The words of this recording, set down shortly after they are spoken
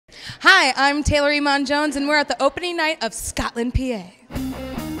Hi, I'm Taylor Iman Jones, and we're at the opening night of Scotland, PA.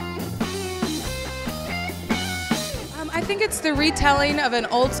 I think it's the retelling of an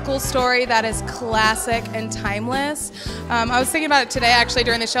old school story that is classic and timeless. I was thinking about it today, actually,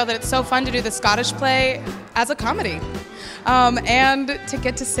 during the show, that it's so fun to do the Scottish play as a comedy. And to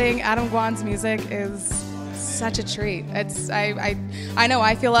get to sing Adam Gwon's music is such a treat. I know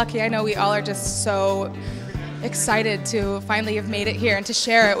I feel lucky. I know we all are just so excited to finally have made it here and to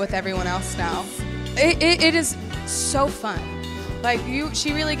share it with everyone else now. It is so fun. Like,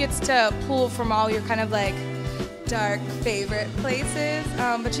 she really gets to pull from all your kind of like dark favorite places,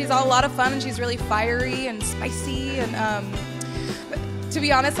 but she's a lot of fun, and she's really fiery and spicy, and to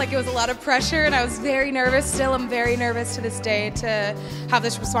be honest, like, it was a lot of pressure, and I was very nervous. Still am very nervous to this day to have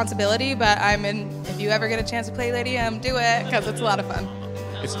this responsibility, but if you ever get a chance to play Lady M, do it, because it's a lot of fun.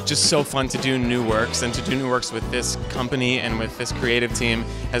 It's just so fun to do new works, and to do new works with this company and with this creative team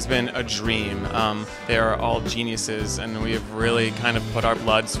has been a dream. They are all geniuses, and we have really kind of put our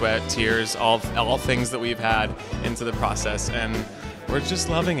blood, sweat, tears, all things that we've had into the process, and we're just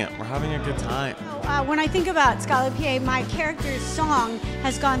loving it. We're having a good time. When I think about Scotland, PA, my character's song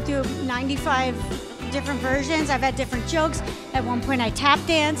has gone through 95 different versions. I've had different jokes. At one point I tap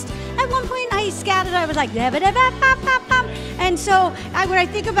danced. At one point I scattered. I was like, and so when I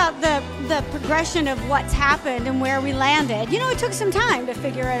think about the progression of what's happened and where we landed, it took some time to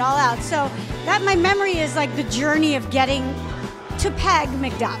figure it all out. So that my memory is like the journey of getting to Peg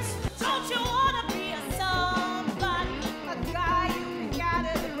Macduff. Don't you wanna be a somebody, a guy you can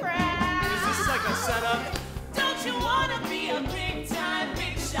get in the crowd? Is this like a setup? Don't you wanna be a big time,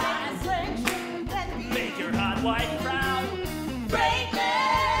 big shot? Make your hot white proud.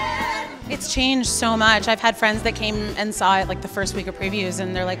 It's changed so much. I've had friends that came and saw it like the first week of previews,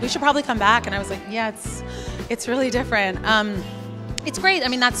 and they're like, we should probably come back. And I was like, yeah, it's really different. It's great. I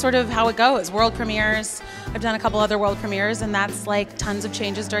mean, that's sort of how it goes. World premieres. I've done a couple other world premieres, and that's like tons of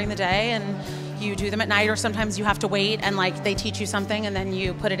changes during the day, and you do them at night, or sometimes you have to wait and like they teach you something and then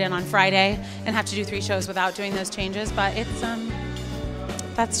you put it in on Friday and have to do 3 shows without doing those changes. But it's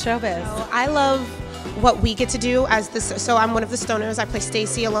that's showbiz. I love what we get to do as this. So I'm one of the stoners. I play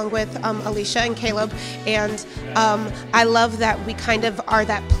Stacy along with Alicia and Caleb, and I love that we kind of are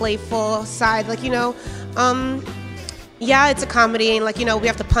that playful side. Like, yeah, it's a comedy, and like, we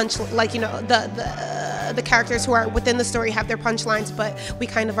have to punch, like, the characters who are within the story have their punchlines, but we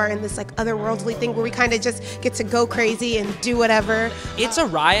kind of are in this like otherworldly thing where we kind of just get to go crazy and do whatever. It's a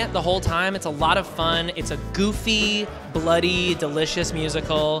riot the whole time. It's a lot of fun. It's a goofy, bloody, delicious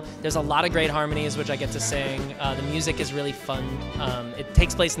musical. There's a lot of great harmonies, which I get to sing. The music is really fun. It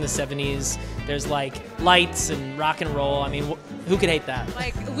takes place in the 70s. There's like lights and rock and roll. I mean, who could hate that?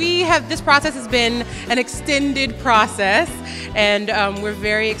 Like, this process has been an extended process, and we're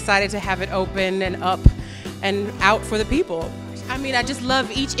very excited to have it open and up and out for the people. I mean, I just love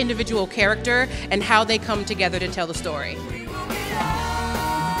each individual character and how they come together to tell the story.